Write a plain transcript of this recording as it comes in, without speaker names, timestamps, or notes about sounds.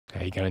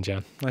How you going,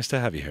 John? Nice to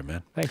have you here,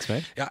 man. Thanks,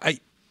 mate.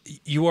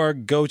 You are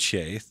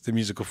Gotye, the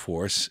musical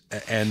force,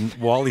 and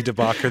Wally De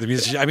Backer, the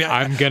musician. I mean,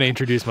 I'm going to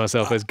introduce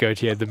myself as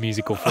Gotye, the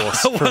musical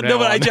force. Well, no,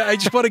 but I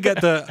just want to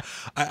get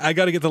I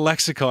got to get the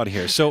lexicon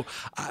here. So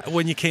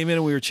when you came in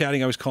and we were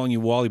chatting, I was calling you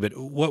Wally, but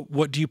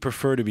what do you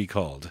prefer to be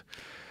called?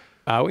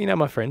 Well, you know,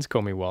 my friends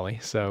call me Wally,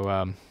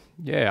 so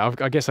yeah,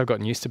 I guess I've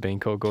gotten used to being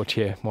called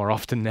Gotye more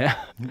often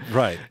now.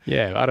 Right.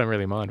 Yeah, I don't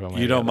really mind one way.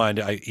 You don't mind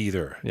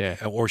either. Yeah.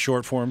 Or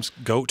short forms,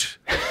 Goat,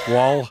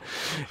 Wall.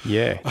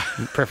 Yeah,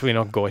 preferably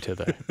not Gotye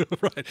though.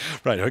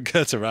 Right.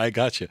 That's all right. I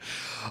got you.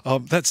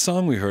 That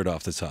song we heard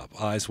off the top,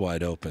 Eyes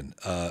Wide Open,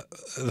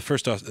 the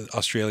first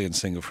Australian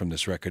single from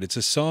this record. It's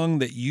a song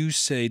that you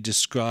say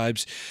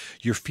describes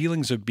your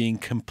feelings of being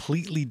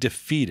completely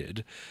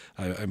defeated.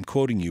 I'm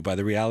quoting you, by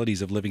the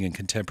realities of living in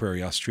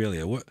contemporary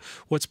Australia.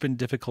 What's been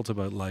difficult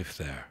about life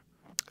there?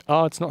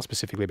 Oh, it's not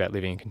specifically about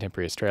living in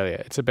contemporary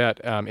Australia. It's about,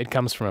 it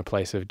comes from a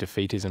place of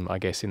defeatism, I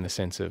guess, in the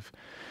sense of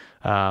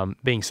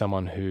being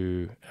someone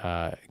who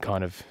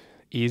kind of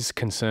is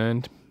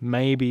concerned,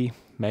 maybe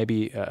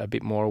a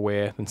bit more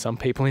aware than some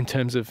people in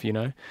terms of, you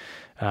know,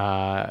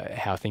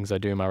 how things I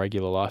do in my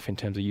regular life in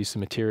terms of use of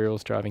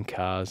materials, driving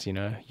cars, you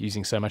know,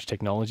 using so much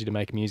technology to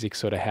make music,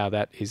 sort of how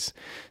that is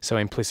so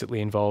implicitly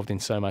involved in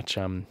so much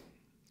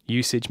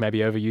usage, maybe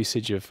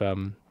overusage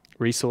of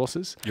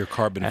resources. Your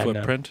carbon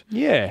footprint?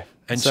 Yeah.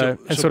 And so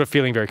sort of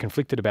feeling very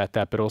conflicted about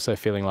that, but also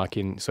feeling like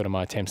in sort of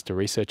my attempts to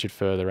research it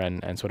further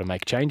and sort of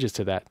make changes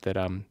to that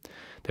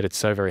it's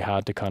so very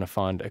hard to kind of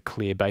find a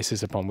clear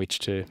basis upon which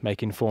to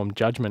make informed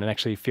judgment and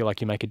actually feel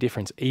like you make a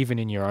difference even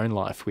in your own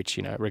life, which,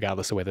 you know,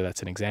 regardless of whether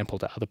that's an example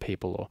to other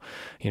people or,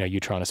 you know, you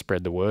trying to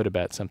spread the word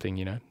about something,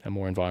 you know, a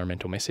more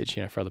environmental message,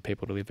 you know, for other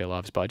people to live their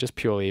lives by, just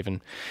purely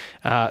even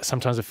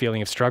sometimes a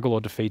feeling of struggle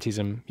or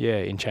defeatism, yeah,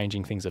 in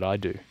changing things that I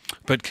do.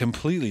 But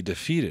completely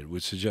defeated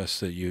would suggest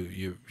that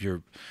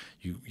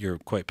you're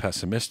quite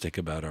pessimistic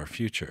about our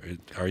future.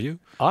 Are you?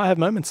 I have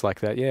moments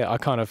like that. Yeah, I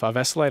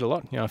vacillate a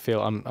lot. You know, I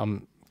feel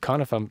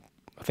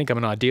I think I'm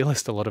an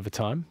idealist a lot of the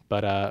time,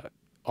 but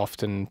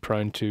often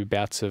prone to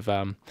bouts of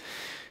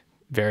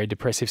very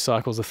depressive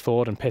cycles of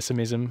thought and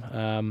pessimism,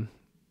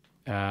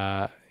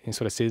 and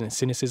sort of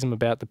cynicism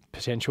about the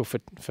potential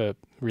for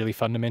really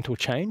fundamental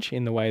change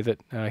in the way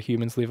that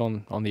humans live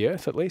on the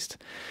earth, at least.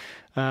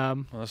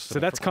 Well, so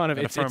that's kind of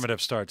an affirmative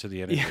start to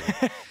the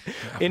interview.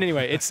 In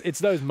anyway, it's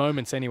those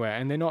moments anyway,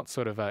 and they're not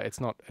sort of it's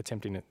not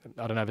attempting to,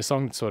 I don't know, the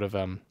song sort of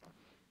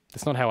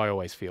it's not how I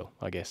always feel,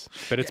 I guess,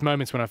 but it's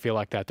moments when I feel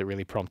like that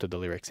really prompted the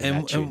lyrics.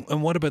 And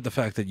what about the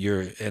fact that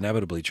you're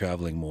inevitably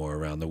traveling more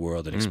around the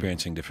world and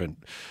experiencing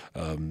different,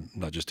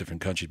 not just different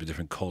countries, but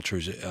different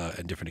cultures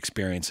and different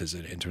experiences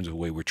in terms of the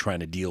way we're trying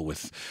to deal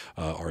with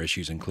our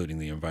issues, including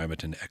the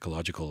environment and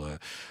ecological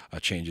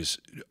changes.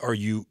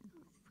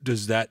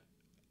 Does that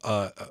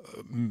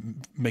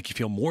make you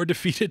feel more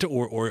defeated,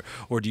 or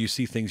do you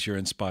see things you're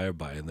inspired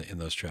by in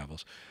those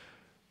travels?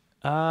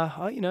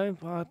 You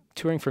know,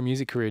 touring for a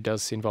music career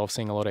does involve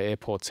seeing a lot of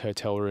airports,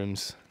 hotel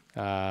rooms,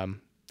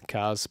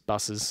 cars,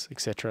 buses,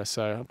 etc.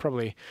 So I'm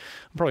probably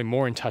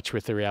more in touch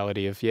with the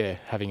reality of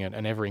having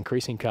an ever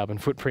increasing carbon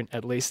footprint,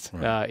 at least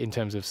in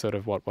terms of sort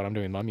of what I'm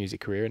doing in my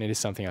music career, and it is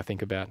something I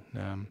think about.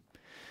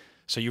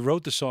 So you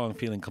wrote the song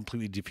feeling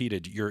completely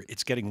defeated.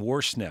 It's getting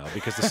worse now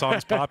because the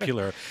song's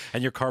popular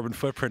and your carbon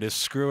footprint is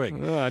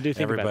screwing I do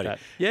think everybody. about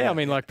that. Yeah, I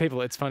mean, like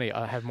people, it's funny.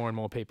 I have more and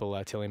more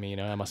people telling me, you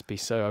know, I must be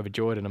so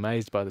overjoyed and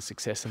amazed by the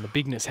success and the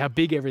bigness, how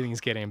big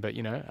everything's getting. But,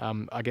 you know,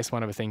 I guess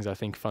one of the things I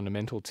think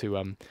fundamental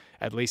to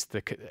at least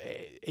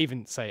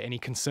even say any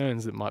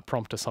concerns that might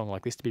prompt a song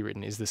like this to be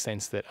written is the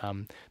sense that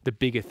the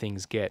bigger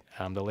things get,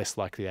 the less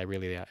likely they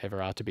really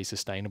ever are to be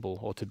sustainable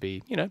or to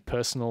be, you know,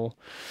 personal.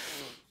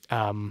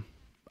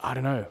 I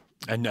don't know.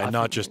 And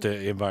not just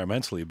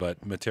environmentally,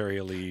 but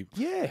materially,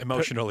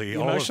 emotionally,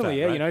 all of that, right?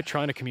 You know,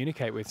 trying to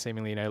communicate with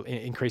seemingly, you know,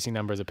 increasing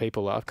numbers of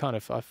people. I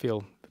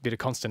feel a bit of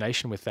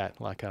consternation with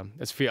that. Like, I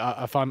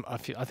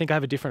think I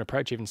have a different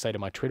approach, even say to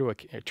my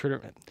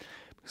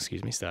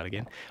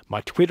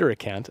my Twitter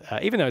account,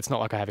 even though it's not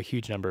like I have a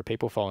huge number of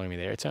people following me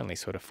there, it's only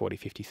sort of 40,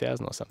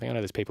 50,000 or something. I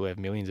know there's people who have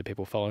millions of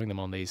people following them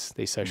on these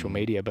social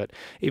media, but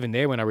even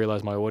there, when I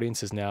realize my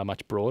audience is now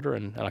much broader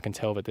and I can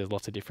tell that there's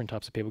lots of different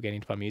types of people getting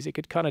into my music,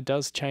 it kind of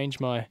does change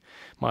my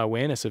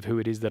awareness of who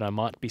it is that I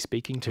might be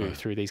speaking to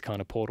through these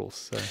kind of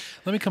portals. So.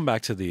 Let me come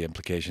back to the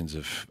implications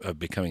of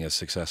becoming as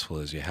successful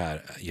as you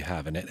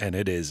have, and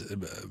it is a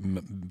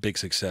big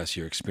success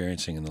you're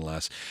experiencing in the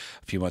last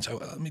few months.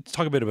 Let me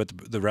talk a bit about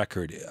the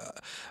record.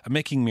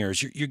 Making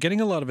Mirrors, you're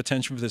getting a lot of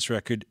attention for this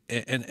record,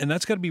 and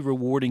that's got to be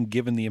rewarding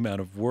given the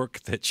amount of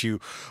work that you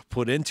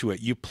put into it.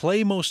 You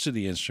play most of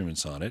the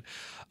instruments on it,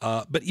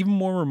 but even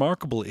more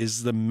remarkable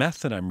is the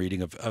method I'm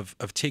reading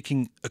of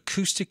taking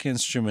acoustic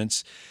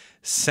instruments,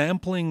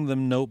 sampling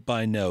them note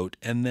by note,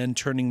 and then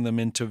turning them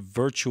into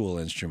virtual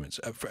instruments.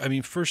 I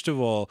mean, first of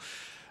all,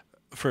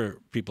 for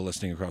people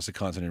listening across the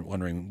continent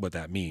wondering what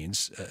that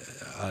means,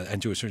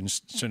 and to a certain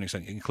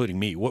extent, including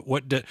me,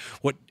 what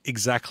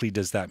exactly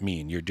does that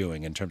mean you're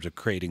doing in terms of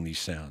creating these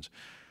sounds?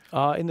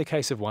 In the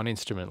case of one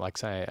instrument, like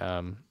say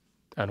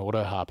an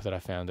auto harp that I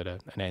found at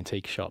an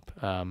antique shop,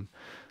 an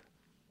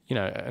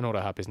auto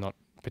harp is not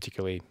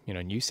particularly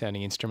new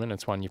sounding instrument.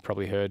 It's one you've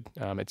probably heard.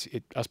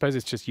 I suppose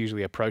it's just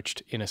usually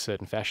approached in a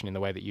certain fashion in the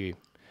way that you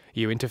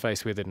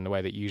interface with it and the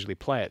way that you usually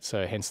play it.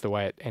 So hence the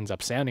way it ends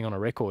up sounding on a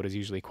record is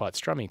usually quite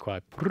strummy,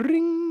 quite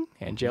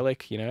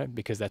angelic,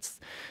 because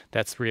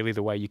that's really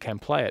the way you can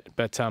play it.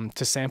 But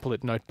to sample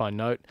it note by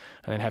note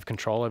and then have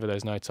control over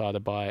those notes either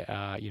by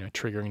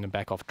triggering them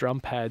back off drum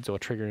pads or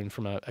triggering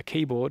from a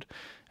keyboard,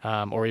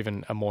 or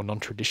even a more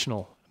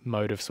non-traditional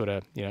mode of sort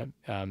of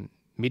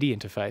MIDI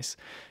interface,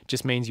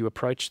 just means you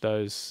approach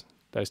those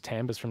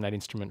timbres from that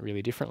instrument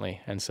really differently,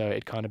 and so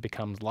it kind of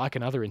becomes like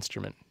another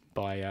instrument.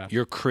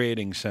 You're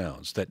creating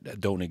sounds that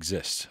don't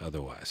exist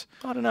otherwise.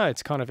 I don't know.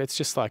 It's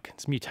just like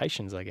it's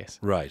mutations, I guess.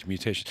 Right,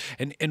 mutations.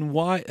 And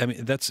why? I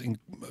mean, that's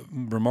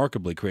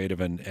remarkably creative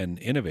and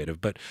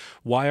innovative. But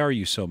why are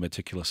you so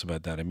meticulous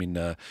about that? I mean,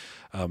 do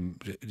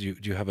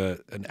you have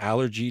an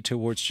allergy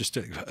towards just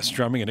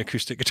strumming an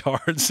acoustic guitar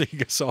and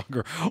singing a song,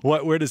 or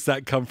where does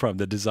that come from?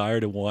 The desire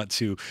to want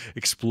to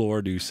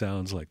explore new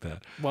sounds like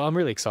that. Well, I'm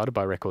really excited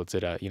by records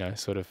that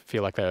sort of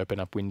feel like they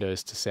open up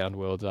windows to sound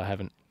worlds I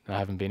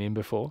haven't been in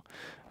before,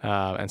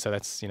 and so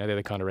that's they're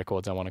the kind of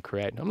records I want to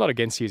create. I'm not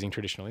against using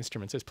traditional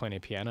instruments. There's plenty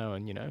of piano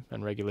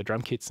and regular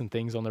drum kits and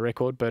things on the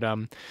record, but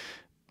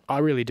I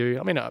really do.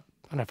 I mean, I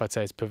don't know if I'd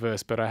say it's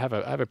perverse, but I have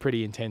a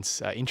pretty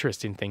intense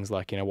interest in things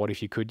like what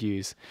if you could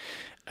use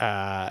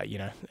a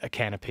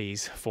can of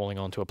peas falling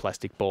onto a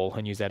plastic ball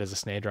and use that as a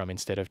snare drum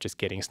instead of just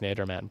getting a snare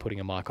drum out and putting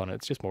a mic on it.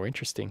 It's just more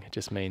interesting. It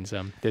just means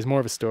there's more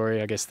of a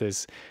story. I guess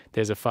there's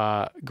a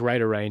far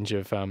greater range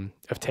of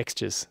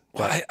textures.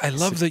 Well, I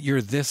love that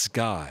you're this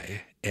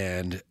guy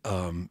and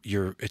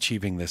you're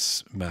achieving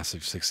this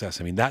massive success.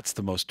 I mean, that's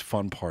the most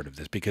fun part of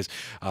this, because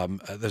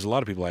there's a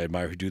lot of people I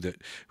admire who do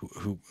that,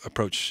 who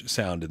approach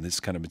sound in this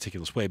kind of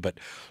meticulous way, but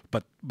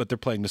they're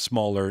playing the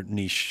smaller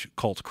niche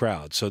cult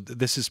crowd. So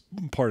this is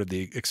part of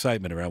the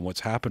excitement around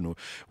what's happened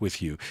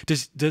with you.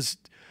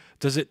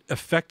 Does it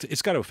affect?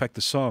 It's got to affect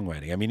the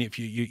songwriting. I mean, if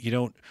you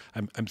don't,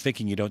 I'm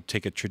thinking you don't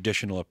take a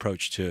traditional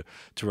approach to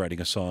writing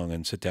a song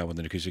and sit down with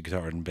an acoustic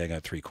guitar and bang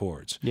out 3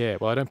 chords. Yeah,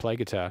 well, I don't play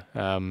guitar,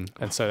 and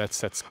so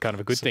that's kind of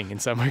a good thing in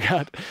some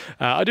regard.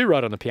 I do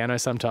write on the piano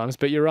sometimes,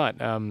 but you're right.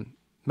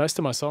 Most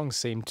of my songs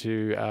seem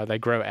to they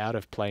grow out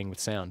of playing with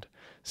sound.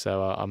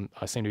 So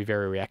I seem to be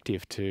very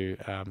reactive to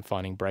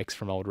finding breaks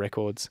from old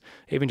records,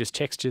 even just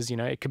textures.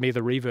 It can be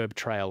the reverb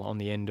trail on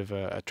the end of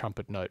a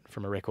trumpet note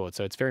from a record.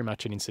 So it's very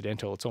much an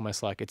incidental. It's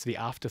almost like it's the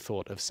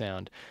afterthought of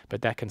sound,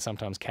 but that can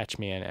sometimes catch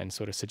me and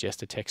sort of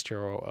suggest a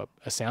texture or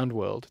a sound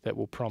world that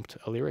will prompt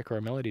a lyric or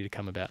a melody to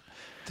come about.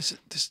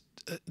 This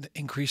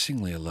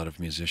increasingly, a lot of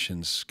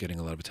musicians getting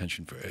a lot of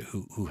attention for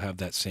who have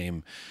that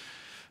same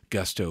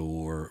gusto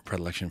or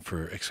predilection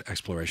for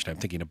exploration. I'm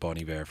thinking of Bon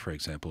Iver, for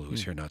example, who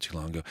was here not too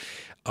long ago.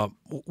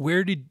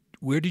 Where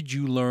did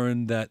you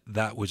learn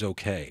that was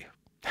okay?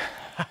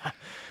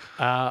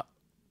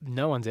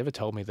 No one's ever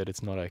told me that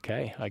it's not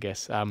okay, I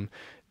guess.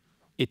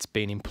 It's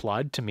been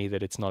implied to me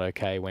that it's not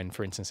okay when,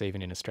 for instance,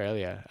 even in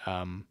Australia,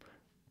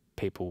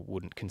 people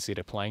wouldn't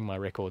consider playing my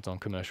records on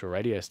commercial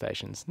radio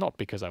stations, not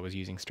because I was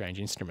using strange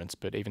instruments,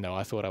 but even though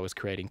I thought I was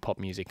creating pop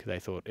music, they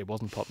thought it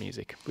wasn't pop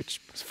music, which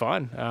was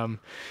fine.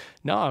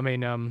 No, I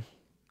mean,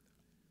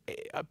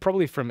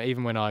 probably from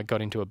even when I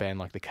got into a band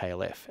like the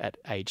KLF at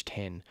age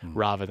 10,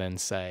 rather than,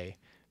 say,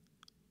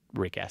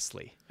 Rick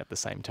Astley at the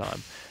same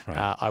time.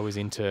 Right. I was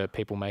into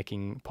people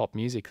making pop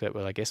music that,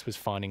 I guess, was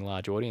finding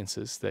large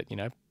audiences that,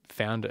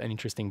 found an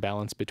interesting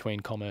balance between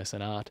commerce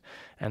and art,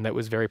 and that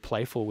was very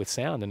playful with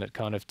sound. And it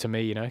kind of, to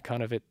me,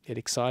 it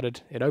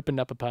excited, it opened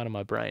up a part of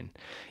my brain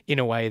in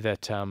a way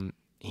that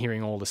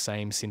hearing all the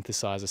same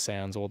synthesizer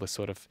sounds, all the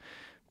sort of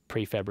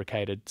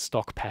prefabricated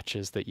stock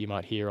patches that you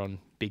might hear on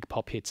big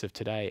pop hits of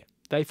today,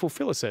 they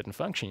fulfill a certain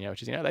function,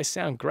 which is, they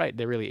sound great.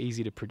 They're really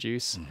easy to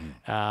produce.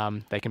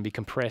 They can be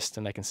compressed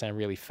and they can sound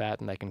really fat,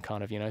 and they can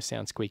kind of,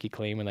 sound squeaky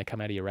clean when they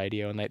come out of your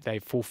radio, and they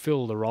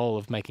fulfill the role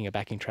of making a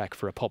backing track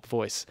for a pop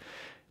voice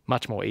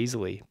much more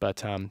easily,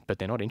 but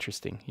they're not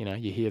interesting.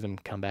 You hear them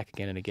come back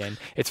again and again.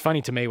 It's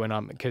funny to me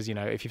because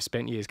if you've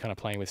spent years kind of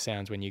playing with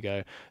sounds, when you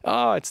go,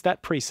 oh, it's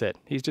that preset.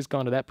 He's just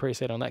gone to that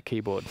preset on that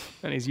keyboard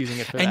and he's using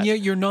it for that. And yet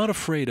you're not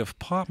afraid of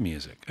pop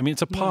music. I mean,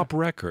 it's a pop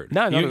record.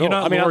 No, you're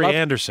not Laurie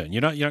Anderson.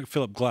 You're not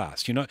Philip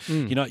Glass. You're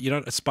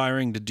not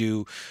aspiring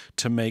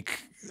to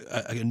make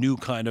a new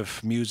kind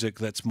of music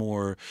that's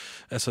more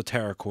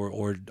esoteric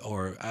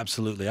or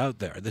absolutely out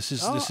there. This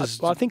is.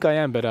 Well, I think I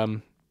am, but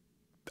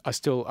I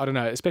don't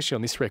know, especially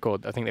on this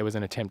record, I think there was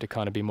an attempt to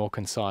kind of be more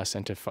concise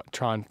and to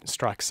try and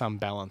strike some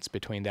balance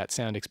between that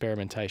sound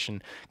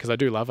experimentation, because I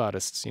do love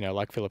artists,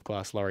 like Philip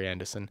Glass, Laurie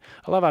Anderson.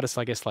 I love artists,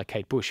 I guess, like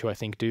Kate Bush, who I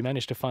think do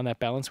manage to find that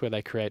balance where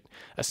they create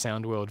a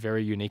sound world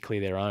very uniquely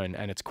their own,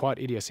 and it's quite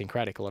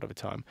idiosyncratic a lot of the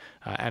time.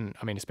 And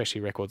I mean,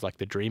 especially records like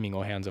The Dreaming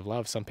or Hounds of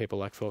Love, some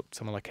people thought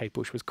someone like Kate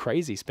Bush was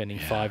crazy spending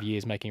 5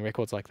 years making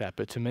records like that.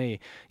 But to me,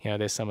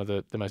 there's some of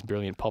the most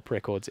brilliant pop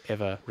records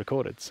ever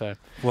recorded. So,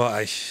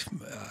 well,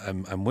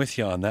 I'm with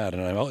you on that,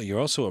 and you're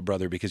also a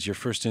brother because your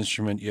first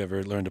instrument you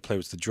ever learned to play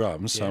was the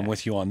drums. So I'm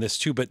with you on this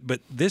too. But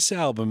this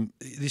album,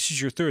 this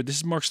is your third.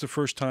 This marks the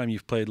first time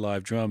you've played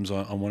live drums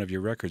on one of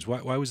your records.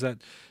 Why was that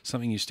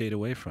something you stayed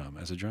away from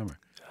as a drummer?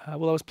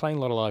 Well, I was playing a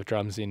lot of live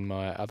drums in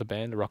my other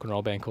band, a rock and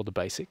roll band called The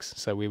Basics.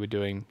 So we were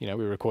doing, we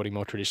were recording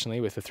more traditionally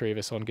with the three of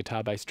us on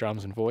guitar, bass,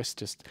 drums, and voice,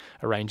 just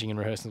arranging in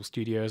rehearsal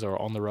studios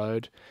or on the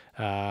road,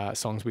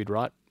 songs we'd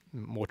write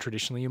more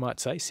traditionally, you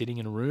might say, sitting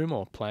in a room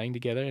or playing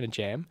together in a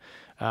jam.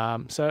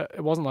 So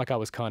it wasn't like I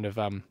was kind of,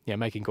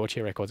 making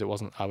Gotye records. It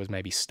wasn't, I was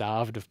maybe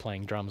starved of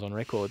playing drums on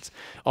records.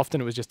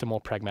 Often it was just a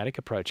more pragmatic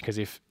approach, because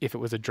if it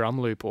was a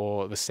drum loop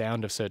or the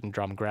sound of certain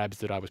drum grabs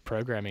that I was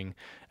programming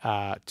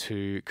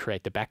to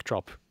create the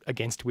backdrop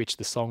against which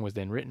the song was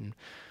then written,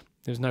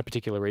 there was no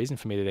particular reason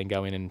for me to then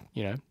go in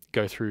and,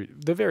 go through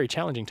the very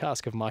challenging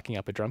task of miking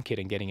up a drum kit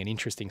and getting an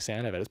interesting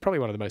sound of it. It's probably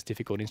one of the most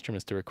difficult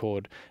instruments to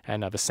record,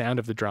 and the sound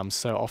of the drums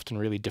so often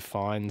really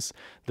defines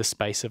the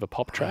space of a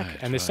pop track.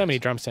 And there's so many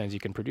drum sounds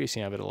you can produce,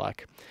 that are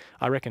like,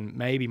 I reckon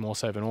maybe more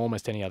so than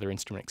almost any other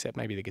instrument except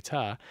maybe the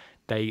guitar,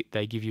 they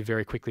give you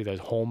very quickly those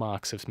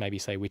hallmarks of maybe,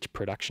 say, which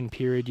production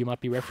period you might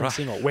be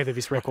referencing, or whether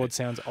this record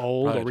sounds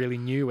old or really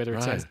new, whether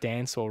it sounds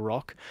dance or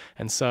rock.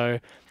 And so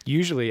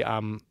usually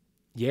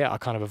I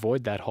kind of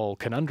avoid that whole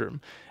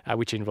conundrum,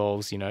 which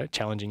involves,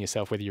 challenging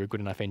yourself whether you're a good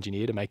enough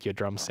engineer to make your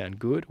drums sound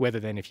good, whether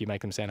then if you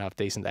make them sound half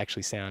decent,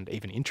 actually sound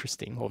even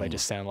interesting, or they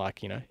just sound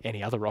like,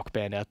 any other rock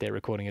band out there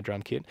recording a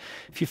drum kit.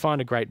 If you find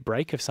a great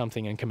break of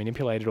something and can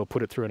manipulate it or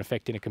put it through an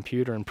effect in a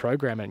computer and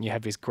program it, and you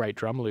have this great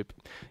drum loop,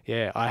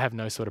 I have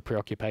no sort of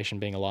preoccupation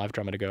being a live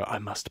drummer to go, I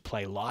must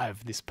play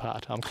live this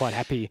part. I'm quite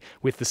happy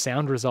with the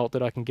sound result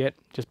that I can get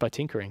just by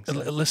tinkering. So.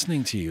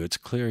 Listening to you, it's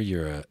clear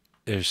you're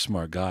a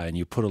smart guy, and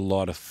you put a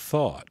lot of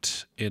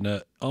thought in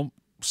a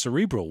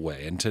cerebral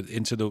way into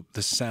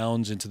the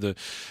sounds, into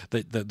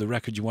the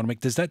record you want to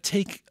make. Does that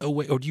take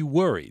away, or do you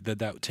worry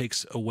that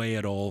takes away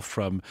at all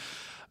from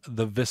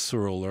the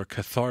visceral or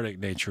cathartic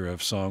nature of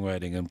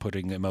songwriting and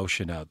putting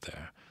emotion out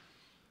there?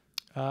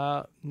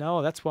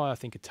 No, that's why I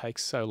think it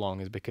takes so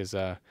long, is because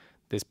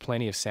there's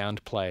plenty of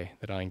sound play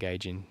that I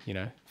engage in,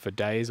 for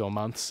days or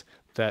months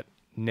that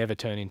never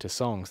turn into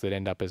songs, that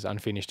end up as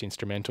unfinished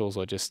instrumentals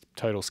or just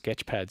total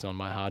sketch pads on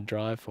my hard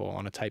drive or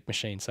on a tape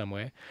machine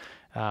somewhere.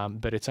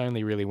 But it's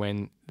only really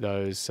when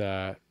those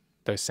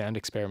sound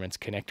experiments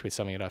connect with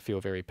something that I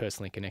feel very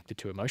personally connected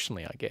to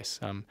emotionally, I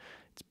guess.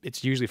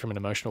 It's usually from an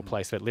emotional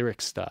place that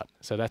lyrics start.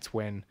 So that's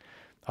when,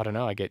 I don't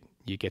know,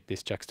 you get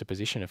this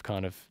juxtaposition of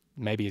kind of,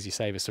 maybe as you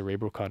say, the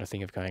cerebral kind of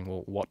thing of going,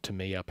 well, what to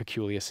me are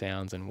peculiar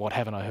sounds and what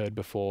haven't I heard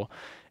before?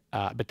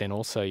 But then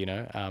also,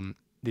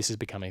 this is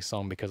becoming a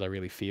song because I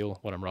really feel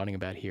what I'm writing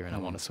about here, and I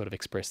want to sort of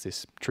express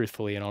this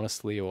truthfully and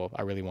honestly, or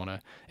I really want to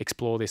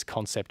explore this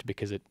concept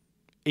because it,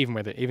 even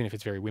if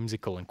it's very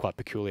whimsical and quite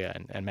peculiar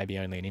and maybe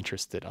only an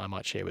interest that I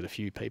might share with a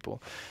few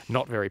people,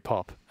 not very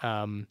pop,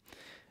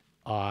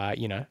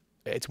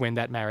 it's when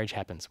that marriage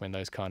happens, when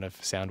those kind of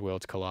sound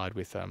worlds collide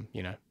with,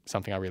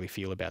 something I really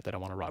feel about that I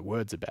want to write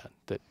words about,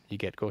 that you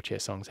get Gotye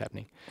songs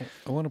happening.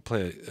 I want to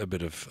play a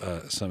bit of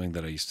something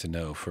that I used to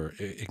know,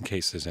 in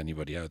case there's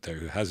anybody out there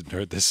who hasn't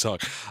heard this song.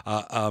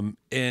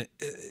 And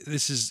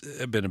this has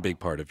been a big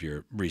part of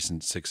your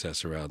recent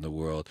success around the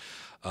world.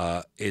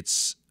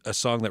 It's a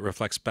song that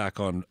reflects back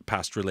on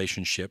past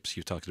relationships.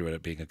 You talked about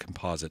it being a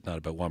composite, not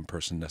about one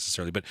person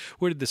necessarily. But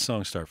where did this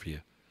song start for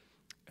you?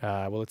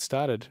 Well, it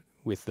started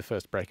with the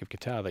first break of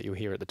guitar that you'll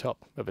hear at the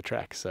top of a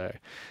track. So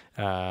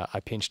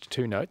I pinched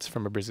two notes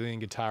from a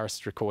Brazilian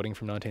guitarist's recording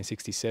from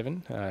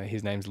 1967.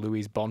 His name's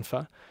Luis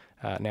Bonfa,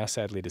 now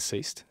sadly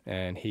deceased,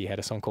 and he had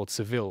a song called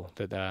Seville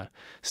that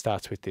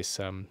starts with this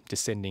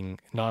descending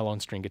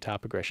nylon string guitar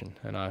progression.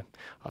 And I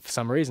for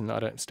some reason,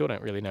 still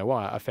don't really know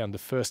why, I found the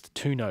first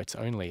two notes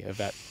only of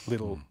that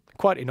little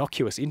quite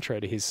innocuous intro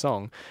to his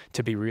song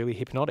to be really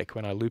hypnotic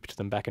when I looped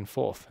them back and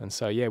forth. And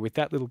so, with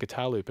that little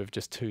guitar loop of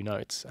just two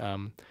notes,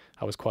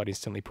 I was quite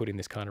instantly put in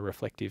this kind of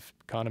reflective,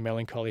 kind of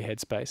melancholy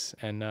headspace,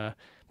 and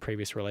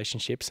previous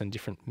relationships and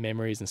different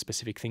memories and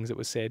specific things that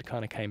were said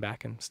kind of came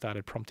back and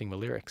started prompting the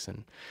lyrics.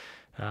 And,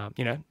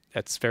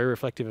 that's very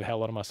reflective of how a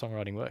lot of my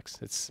songwriting works.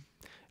 It's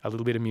a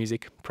little bit of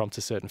music prompts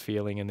a certain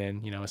feeling, and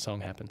then, a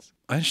song happens.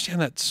 I understand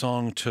that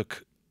song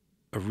took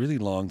a really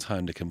long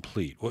time to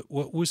complete.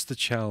 What was the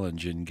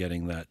challenge in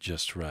getting that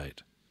just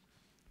right?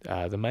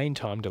 The main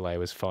time delay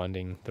was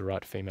finding the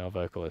right female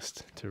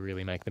vocalist to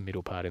really make the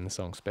middle part in the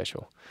song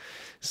special.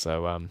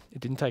 So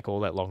it didn't take all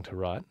that long to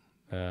write.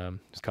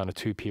 It's kind of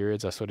two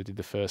periods. I sort of did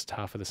the first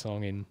half of the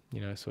song in,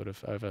 sort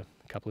of over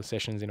a couple of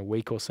sessions in a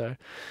week or so.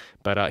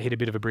 But I hit a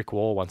bit of a brick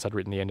wall once I'd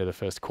written the end of the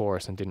first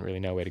chorus and didn't really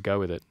know where to go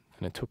with it.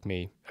 And it took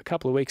me a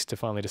couple of weeks to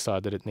finally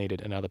decide that it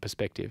needed another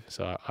perspective.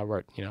 So I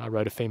wrote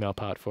a female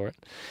part for it.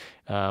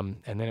 And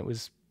then it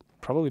was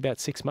probably about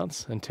 6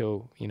 months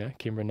until,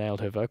 Kimbra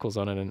nailed her vocals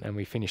on it and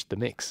we finished the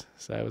mix.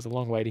 So it was a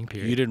long waiting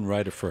period. You didn't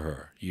write it for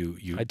her?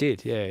 I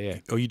did, yeah.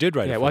 Oh, you did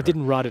write it for her? Yeah, well, I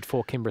didn't write it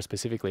for Kimbra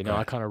specifically. No, right.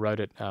 I kind of wrote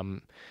it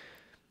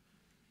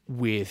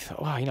with,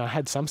 oh, I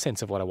had some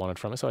sense of what I wanted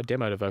from it. So I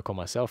demoed a vocal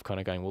myself, kind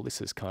of going, well,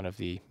 this is kind of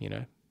the,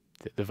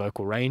 the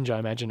vocal range I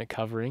imagine it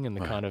covering and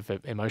the kind of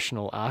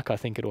emotional arc I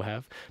think it'll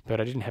have. But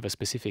I didn't have a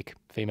specific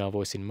female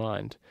voice in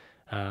mind.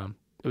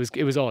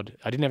 It was odd.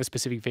 I didn't have a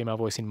specific female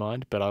voice in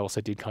mind, but I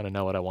also did kind of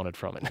know what I wanted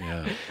from it.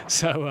 Yeah.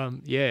 So,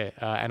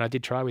 and I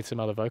did try with some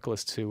other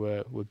vocalists who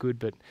were good,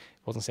 but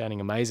wasn't sounding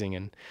amazing.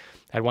 And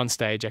at one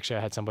stage, actually, I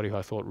had somebody who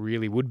I thought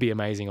really would be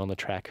amazing on the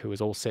track who was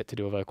all set to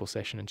do a vocal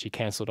session, and she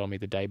cancelled on me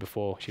the day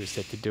before she was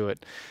set to do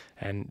it.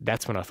 And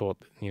that's when I thought,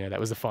 that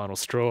was the final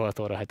straw. I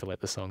thought I had to let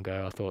the song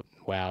go. I thought,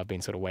 wow, I've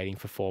been sort of waiting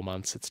for 4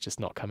 months. It's just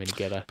not coming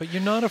together. But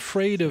you're not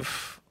afraid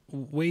of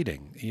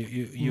waiting.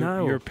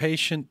 You're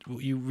patient.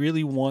 You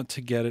really want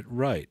to get it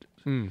right.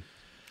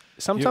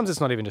 Sometimes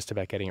it's not even just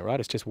about getting it right.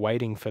 It's just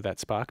waiting for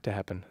that spark to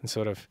happen, and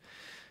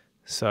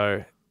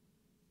so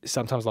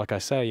sometimes, like I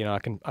say, I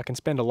can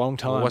spend a long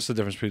time. Well, what's the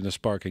difference between the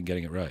spark and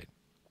getting it right?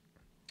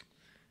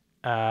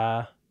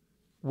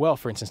 Well,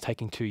 for instance,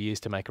 taking 2 years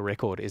to make a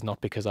record is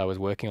not because I was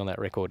working on that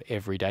record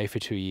every day for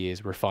 2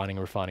 years, refining.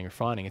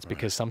 It's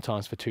because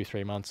sometimes for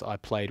 2-3 months I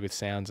played with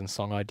sounds and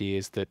song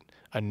ideas that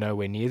are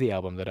nowhere near the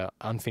album, that are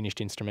unfinished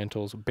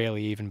instrumentals,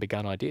 barely even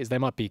begun ideas. They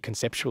might be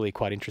conceptually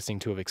quite interesting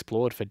to have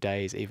explored for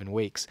days, even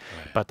weeks,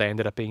 but they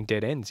ended up being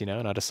dead ends, and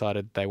I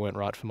decided they weren't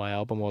right for my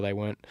album, or they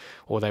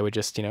were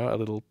just, a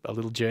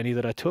little journey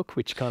that I took,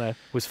 which kind of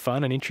was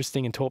fun and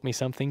interesting and taught me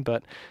something.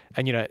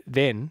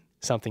 Then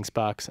something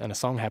sparks and a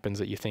song happens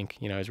that you think,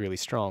 is really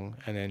strong,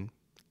 and then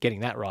getting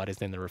that right is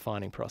then the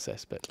refining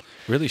process. But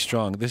really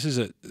strong.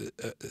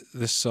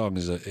 This song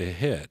is a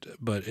hit,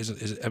 but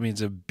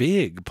it's a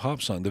big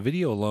pop song. The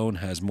video alone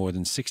has more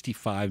than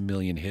 65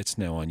 million hits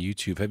now on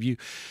YouTube. Have you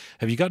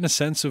gotten a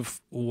sense of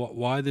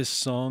why this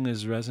song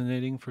is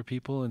resonating for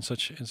people in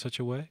such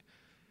a way?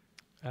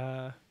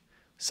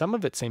 Some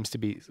of it seems to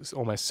be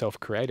almost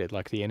self-created,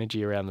 like the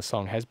energy around the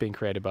song has been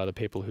created by the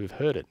people who've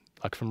heard it.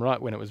 Like from right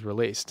when it was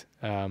released,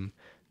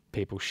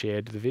 people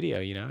shared the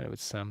video.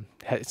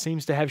 It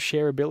seems to have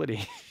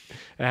shareability.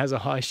 It has a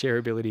high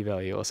shareability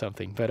value or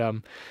something. But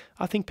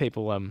I think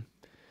people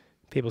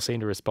seem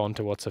to respond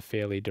to what's a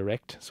fairly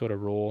direct, sort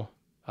of raw,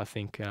 I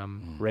think,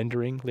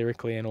 rendering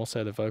lyrically, and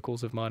also the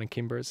vocals of mine and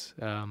Kimbra's.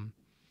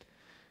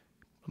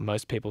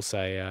 Most people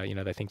say,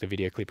 they think the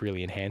video clip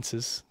really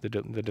enhances the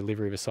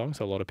delivery of a song.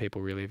 So a lot of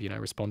people really have,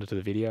 responded to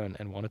the video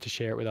and wanted to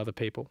share it with other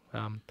people.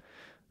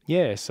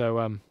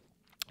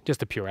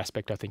 Just a pure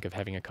aspect, I think, of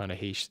having a kind of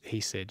he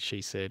said,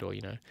 she said, or,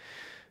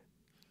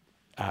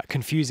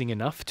 confusing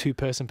enough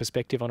two-person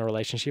perspective on a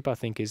relationship, I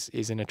think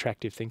is an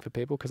attractive thing for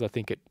people, because I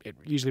think it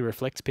usually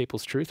reflects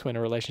people's truth when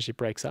a relationship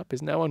breaks up,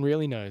 is no one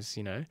really knows,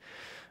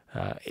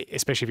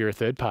 especially if you're a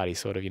third party,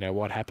 sort of,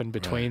 what happened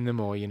between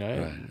them, or,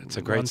 It's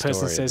a great one person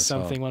story says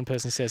something, one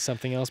person says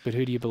something else, but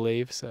who do you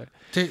believe? So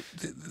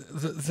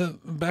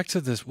back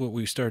to this, what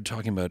we started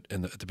talking about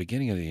at the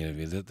beginning of the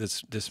interview,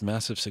 this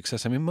massive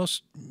success. I mean,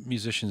 most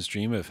musicians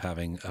dream of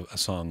having a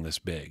song this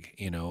big,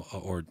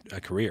 or a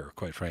career,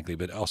 quite frankly,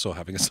 but also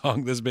having a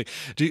song this big.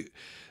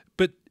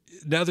 But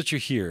now that you're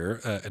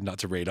here, and not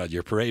to raid on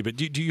your parade, but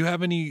do you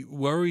have any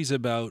worries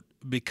about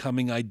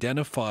becoming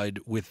identified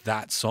with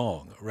that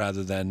song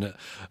rather than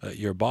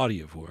your body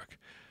of work?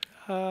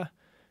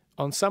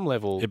 On some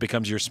level, it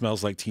becomes your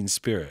Smells Like Teen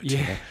Spirit.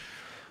 Yeah.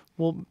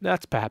 Well,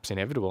 that's perhaps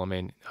inevitable. I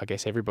mean, I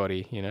guess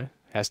everybody,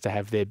 has to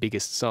have their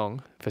biggest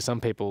song. For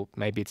some people,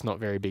 maybe it's not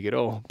very big at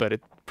all, but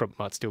it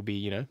might still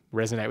be,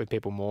 resonate with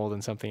people more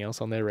than something else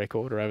on their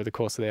record or over the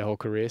course of their whole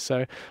career.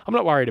 So I'm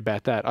not worried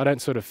about that. I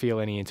don't sort of feel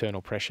any internal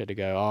pressure to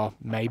go, oh,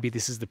 maybe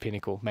this is the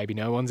pinnacle. Maybe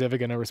no one's ever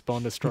going to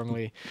respond as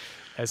strongly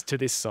as to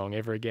this song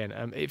ever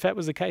again. If that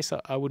was the case,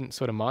 I wouldn't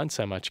sort of mind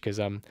so much, because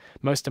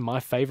most of my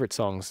favorite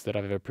songs that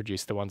I've ever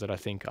produced, the ones that I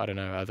think,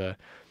 are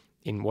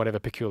in whatever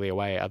peculiar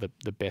way, are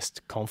the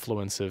best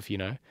confluence of,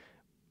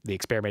 the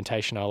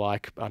experimentation I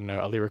like,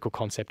 a lyrical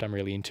concept I'm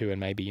really into, and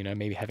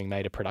maybe having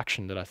made a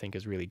production that I think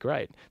is really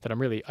great, that I'm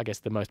really, I guess,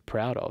 the most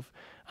proud of.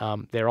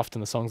 They're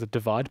often the songs that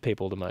divide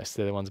people the most.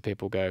 They're the ones that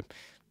people go,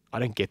 I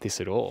don't get this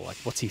at all. Like,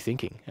 what's he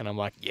thinking? And I'm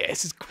like, yeah,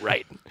 this is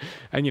great.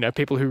 And,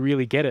 people who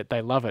really get it,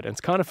 they love it. And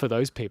it's kind of for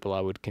those people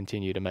I would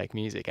continue to make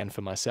music, and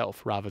for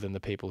myself, rather than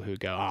the people who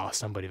go, oh,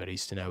 somebody that I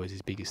used to know was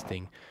his biggest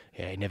thing.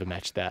 Yeah, he never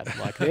matched that.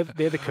 Like,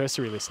 they're the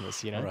cursory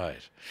listeners,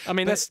 Right.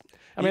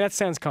 That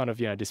sounds kind of,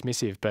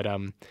 dismissive, but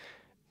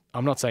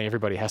I'm not saying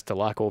everybody has to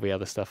like all the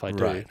other stuff I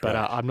do, but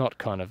I'm not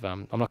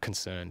I'm not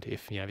concerned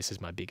if, this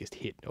is my biggest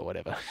hit or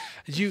whatever.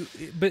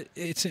 But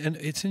it's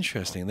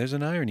interesting. There's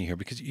an irony here,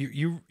 because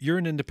you're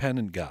an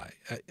independent guy.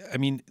 I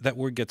mean, that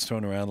word gets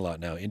thrown around a lot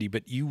now, indie,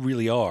 but you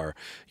really are.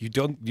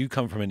 You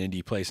come from an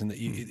indie place, and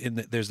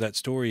there's that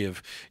story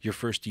of your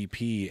first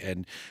EP,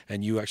 and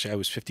you actually, I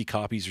was 50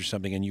 copies or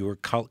something, and you were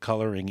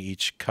coloring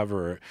each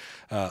cover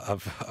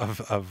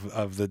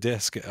of the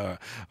disc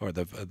or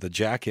the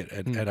jacket,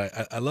 and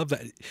I love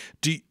that.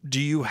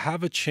 Do you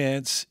have a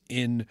chance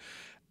in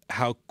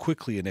how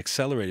quickly and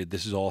accelerated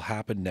this has all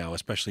happened now,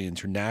 especially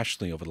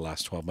internationally over the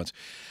last 12 months,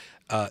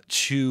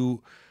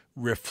 to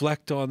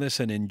reflect on this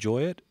and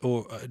enjoy it,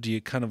 or do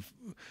you kind of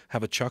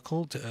have a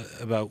chuckle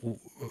about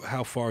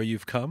how far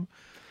you've come?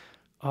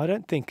 I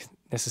don't think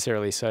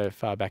necessarily so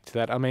far back to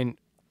that. I mean,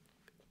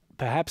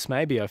 perhaps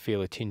maybe I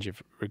feel a tinge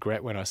of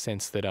regret when I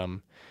sense that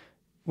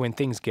when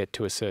things get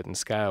to a certain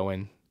scale,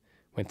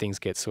 when things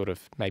get sort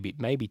of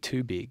maybe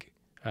too big,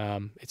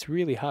 it's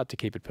really hard to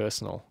keep it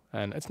personal.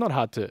 And it's not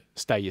hard to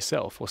stay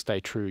yourself or stay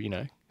true,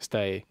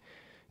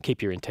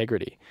 keep your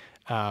integrity.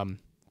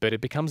 But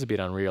it becomes a bit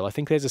unreal. I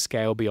think there's a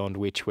scale beyond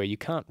which where you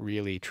can't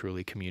really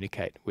truly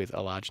communicate with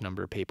a large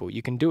number of people.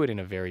 You can do it in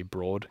a very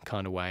broad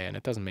kind of way, and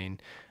it doesn't mean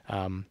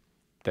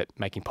that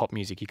making pop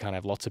music you can't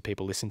have lots of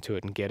people listen to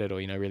it and get it, or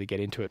really get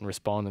into it and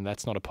respond, and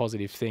that's not a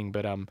positive thing.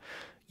 But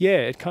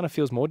it kind of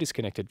feels more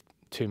disconnected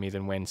to me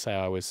than when, say,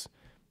 I was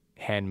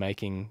hand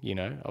making,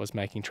 I was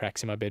making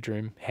tracks in my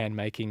bedroom, hand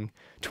making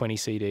 20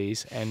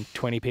 CDs, and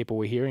 20 people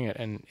were hearing it,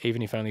 and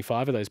even if only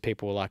 5 of those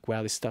people were like,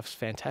 wow, this stuff's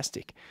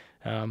fantastic,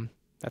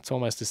 that's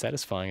almost as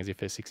satisfying as if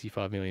there's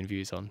 65 million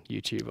views on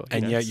YouTube.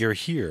 And yet you're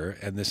here,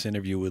 and this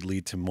interview would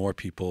lead to more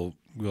people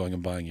going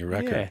and buying your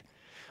record. Yeah.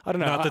 I don't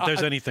know. Not that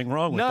there's anything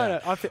wrong with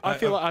that. No, I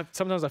feel like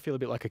sometimes I feel a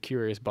bit like a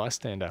curious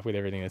bystander with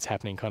everything that's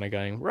happening, kind of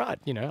going, right,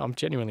 I'm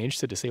genuinely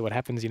interested to see what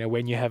happens,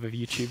 when you have a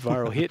YouTube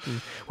viral hit and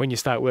when you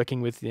start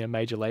working with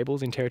major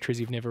labels in territories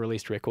you've never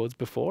released records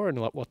before, and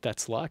what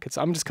that's like.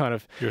 I'm just kind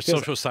of... You're a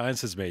social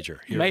sciences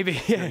major.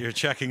 Maybe, yeah. You're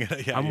checking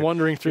it. Yeah, I'm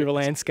wandering through the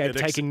landscape,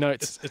 taking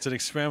notes. It's an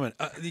experiment.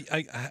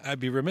 I'd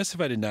be remiss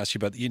if I didn't ask you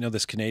about,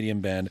 this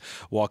Canadian band,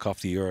 Walk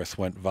Off the Earth,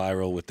 went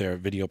viral with their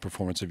video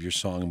performance of your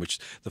song in which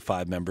the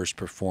 5 members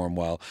perform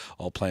while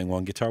all playing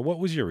one guitar. What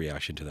was your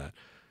reaction to that?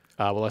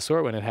 Well, I saw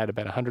it when it had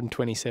about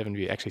 127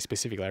 views. Actually,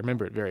 specifically, I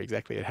remember it very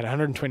exactly. It had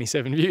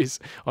 127 views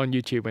on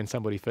YouTube when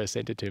somebody first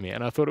sent it to me,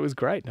 and I thought it was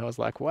great. And I was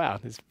like, wow,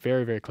 this is a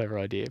very, very clever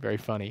idea, very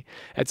funny.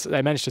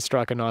 They managed to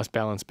strike a nice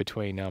balance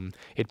between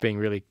it being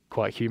really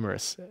quite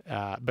humorous,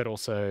 but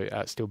also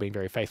still being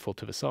very faithful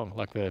to the song.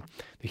 Like the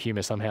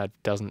humor somehow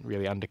doesn't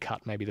really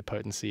undercut maybe the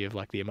potency of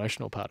like the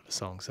emotional part of the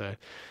song. So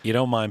you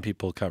don't mind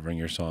people covering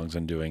your songs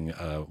and doing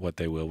what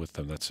they will with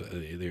them. That's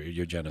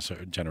you're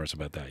generous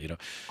about that.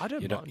 I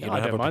don't mind. No,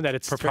 I don't mind that.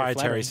 It's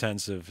proprietary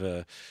sense of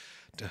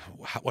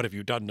what have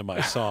you done to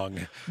my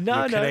song?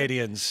 No.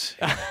 Canadians.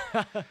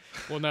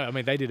 Well, no, I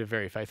mean, they did a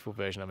very faithful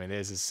version. I mean,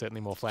 theirs is certainly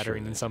more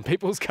flattering than some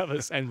people's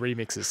covers and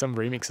remixes. Some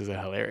remixes are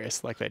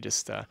hilarious. Like, they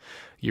just,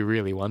 you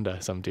really wonder.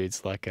 Some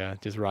dudes, like,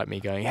 just write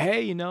me going,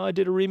 hey, I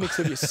did a remix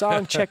of your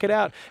song, check it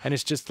out. And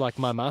it's just like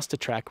my master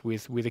track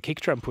with a kick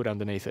drum put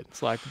underneath it.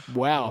 It's like,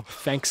 wow,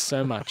 thanks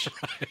so much.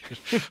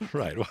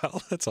 Right.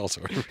 Well, that's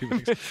also a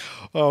remix.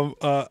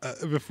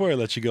 Before I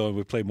let you go and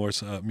we play more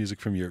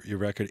music from your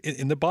record,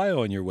 in the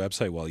bio on your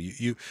website, well,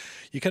 you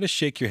kind of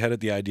shake your head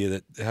at the idea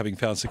that having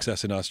found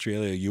success in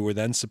Australia, you were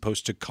then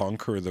supposed to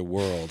conquer the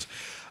world.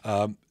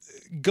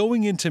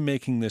 Going into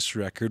making this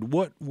record,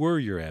 what were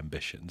your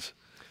ambitions?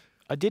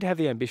 I did have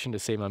the ambition to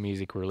see my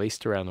music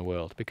released around the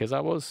world, because I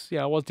was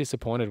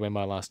disappointed when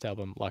my last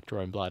album, Like Your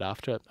Own Blood,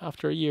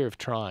 after a year of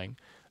trying,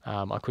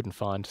 I couldn't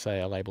find, say,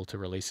 a label to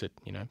release it,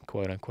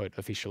 quote unquote,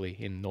 officially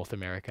in North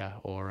America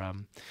or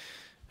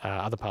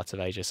other parts of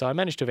Asia. So I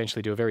managed to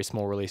eventually do a very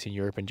small release in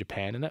Europe and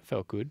Japan, and that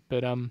felt good.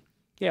 But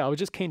I was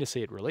just keen to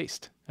see it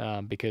released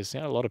because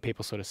a lot of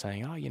people sort of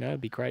saying, oh, it'd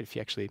be great if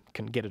you actually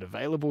can get it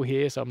available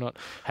here, so I'm not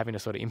having to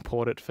sort of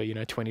import it for,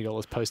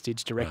 $20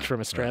 postage direct from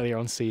Australia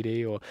on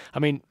CD. Or, I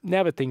mean,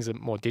 now that things are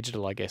more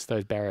digital, I guess,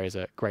 those barriers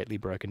are greatly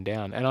broken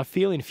down. And I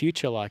feel in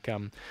future like,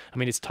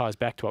 it ties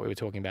back to what we were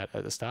talking about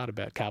at the start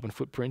about carbon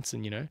footprints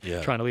and,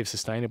 trying to live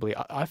sustainably.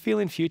 I feel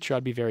in future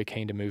I'd be very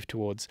keen to move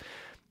towards,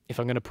 if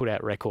I'm going to put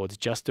out records,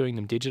 just doing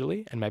them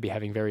digitally and maybe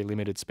having very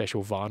limited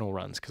special vinyl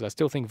runs, because I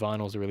still think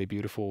vinyl is a really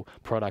beautiful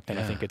product, and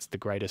I think it's the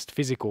greatest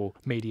physical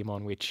medium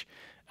on which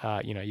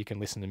you can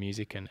listen to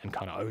music and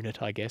kind of own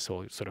it, I guess,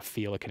 or sort of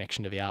feel a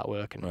connection to the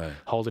artwork and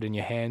hold it in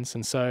your hands.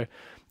 And so,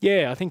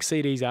 I think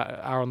CDs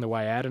are on the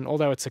way out, and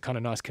although it's a kind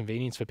of nice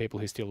convenience for people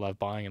who still love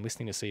buying and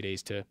listening to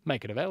CDs to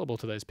make it available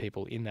to those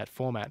people in that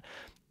format,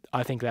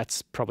 I think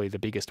that's probably the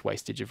biggest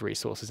wastage of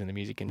resources in the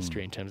music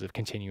industry in terms of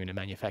continuing to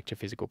manufacture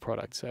physical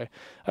products. So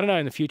I don't know,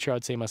 in the future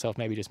I'd see myself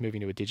maybe just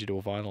moving to a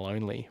digital vinyl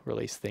only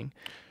release thing,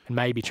 and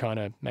maybe trying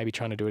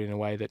to do it in a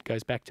way that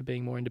goes back to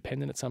being more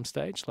independent at some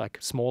stage, like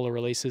smaller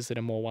releases that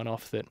are more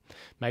one-off, that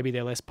maybe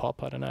they're less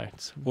pop. I don't know.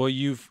 Well,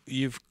 you've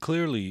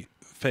clearly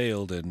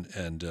failed and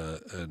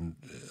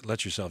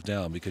let yourself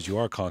down, because you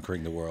are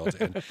conquering the world,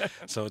 and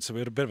so it's a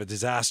bit of a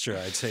disaster,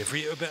 I'd say, for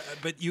you.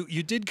 But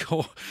you did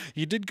go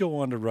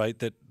on to write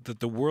that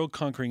the world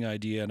conquering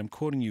idea, and I'm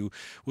quoting you,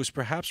 was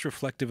perhaps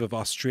reflective of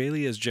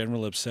Australia's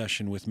general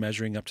obsession with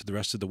measuring up to the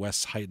rest of the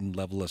West's heightened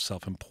level of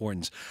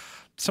self-importance.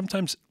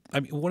 Sometimes, I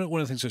mean, one of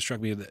the things that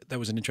struck me, that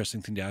was an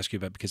interesting thing to ask you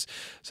about, because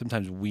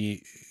sometimes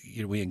we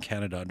in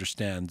Canada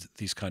understand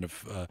these kind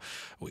of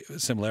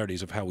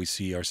similarities of how we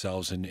see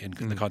ourselves in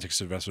the context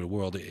of the rest of the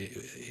world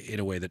in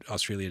a way that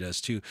Australia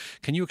does too.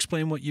 Can you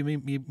explain what you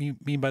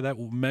mean by that,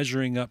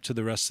 measuring up to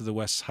the rest of the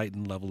West's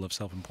heightened level of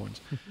self-importance?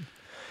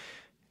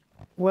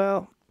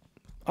 Well,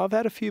 I've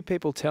had a few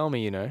people tell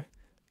me,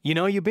 you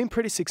know, you've been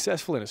pretty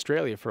successful in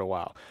Australia for a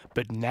while,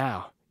 but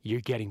now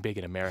you're getting big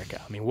in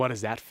America. I mean, what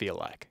does that feel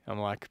like? I'm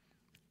like,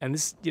 and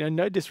this, you know,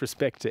 no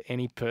disrespect to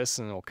any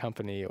person or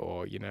company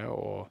or, you know,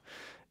 or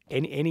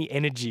any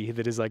energy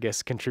that is, I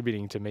guess,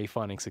 contributing to me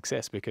finding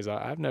success, because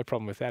I have no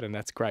problem with that, and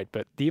that's great.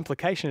 But the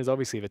implication is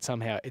obviously that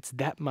somehow it's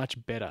that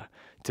much better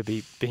to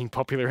be being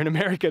popular in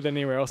America than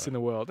anywhere else in the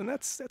world. And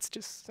that's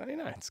just, I don't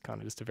know, it's kind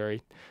of just a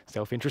very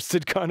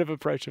self-interested kind of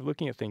approach of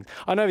looking at things.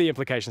 I know the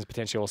implications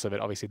potentially also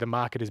that obviously the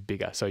market is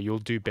bigger, so you'll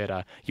do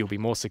better, you'll be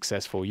more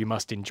successful, you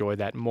must enjoy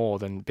that more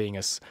than being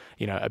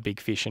a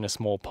big fish in a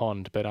small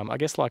pond. But I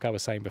guess, like I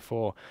was saying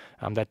before,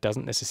 that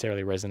doesn't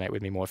necessarily resonate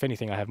with me more. If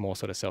anything, I have more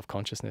sort of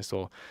self-consciousness,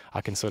 or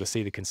I can sort of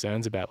see the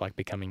concerns about like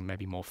becoming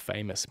maybe more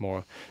famous,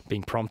 more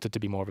being prompted to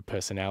be more of a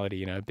personality,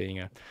 you know, being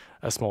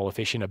a smaller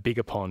fish in a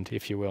bigger pond,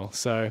 if you will.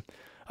 So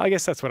I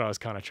guess that's what I was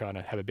kind of trying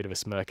to have a bit of a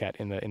smirk at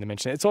in the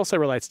mention. It also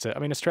relates to, I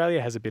mean,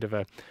 Australia has a bit of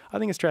a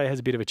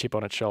chip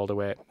on its shoulder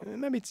where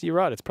maybe you're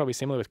right, it's probably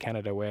similar with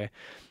Canada, where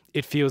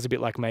it feels a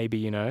bit like maybe,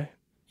 you know,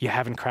 you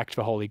haven't cracked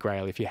the Holy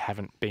Grail if you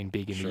haven't been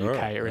big in the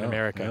UK or in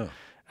America.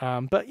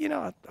 Yeah. But, you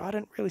know, I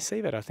don't really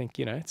see that. I think,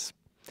 you know,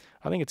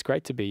 I think it's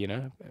great to be, you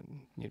know,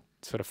 you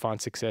sort of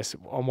find success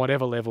on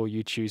whatever level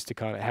you choose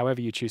to however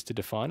you choose to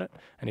define it.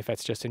 And if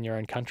that's just in your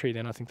own country,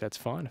 then I think that's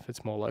fine. If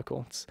it's more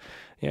local,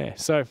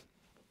 so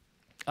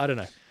I don't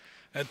know.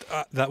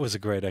 That was a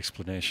great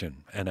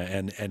explanation, and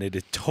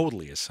it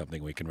totally is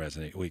something we can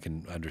resonate, we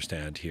can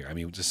understand here. I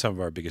mean, just some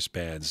of our biggest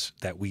bands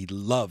that we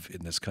love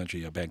in this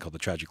country, a band called the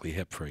Tragically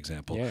Hip, for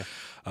example.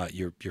 Yeah.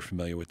 You're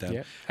familiar with them.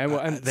 Yeah.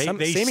 And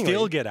they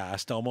still get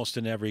asked almost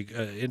in every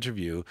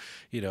interview,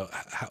 you know,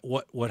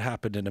 what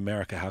happened in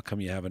America? How come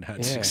you haven't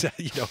had success?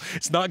 You know,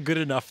 it's not good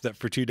enough that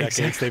for 2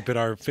 decades they've been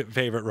our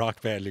favorite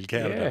rock band in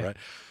Canada, right?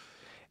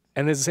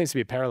 And there seems to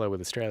be a parallel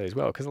with Australia as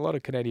well, because a lot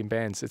of Canadian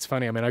bands, it's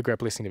funny, I mean, I grew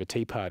up listening to the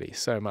Tea Party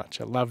so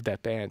much. I loved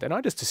that band. And I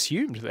just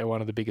assumed they're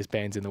one of the biggest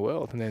bands in the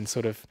world. And then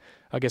sort of,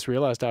 I guess,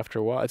 realised after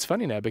a while. It's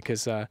funny now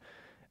because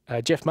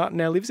Jeff Martin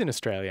now lives in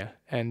Australia.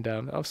 And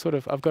I've got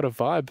a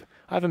vibe.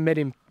 I haven't met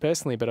him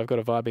personally, but I've got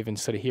a vibe even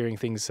sort of hearing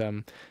things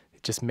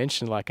just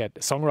mentioned, like at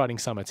songwriting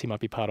summits, he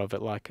might be part of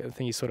it. Like, I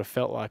think he sort of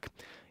felt like,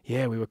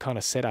 yeah, we were kind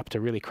of set up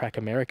to really crack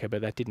America,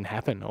 but that didn't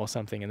happen or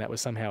something, and that was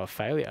somehow a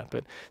failure.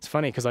 But it's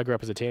funny because I grew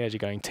up as a teenager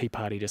going Tea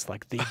Party, just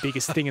like the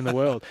biggest thing in the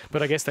world.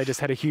 But I guess they just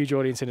had a huge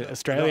audience in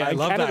Australia and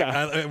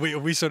Canada. That.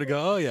 We sort of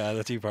go, oh yeah,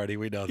 the Tea Party,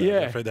 we know that.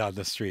 Yeah. Down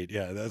the street.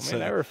 Yeah, that's. They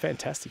were a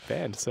fantastic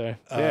band. So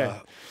yeah.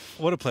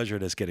 What a pleasure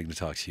it is getting to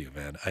talk to you,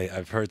 man.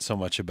 I've heard so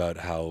much about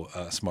how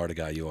smart a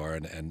guy you are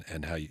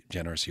and how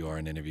generous you are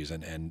in interviews,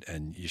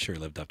 and you sure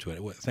lived up to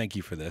it. Thank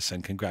you for this,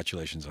 and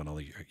congratulations on all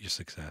your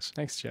success.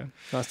 Thanks, Joe.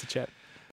 Nice to chat.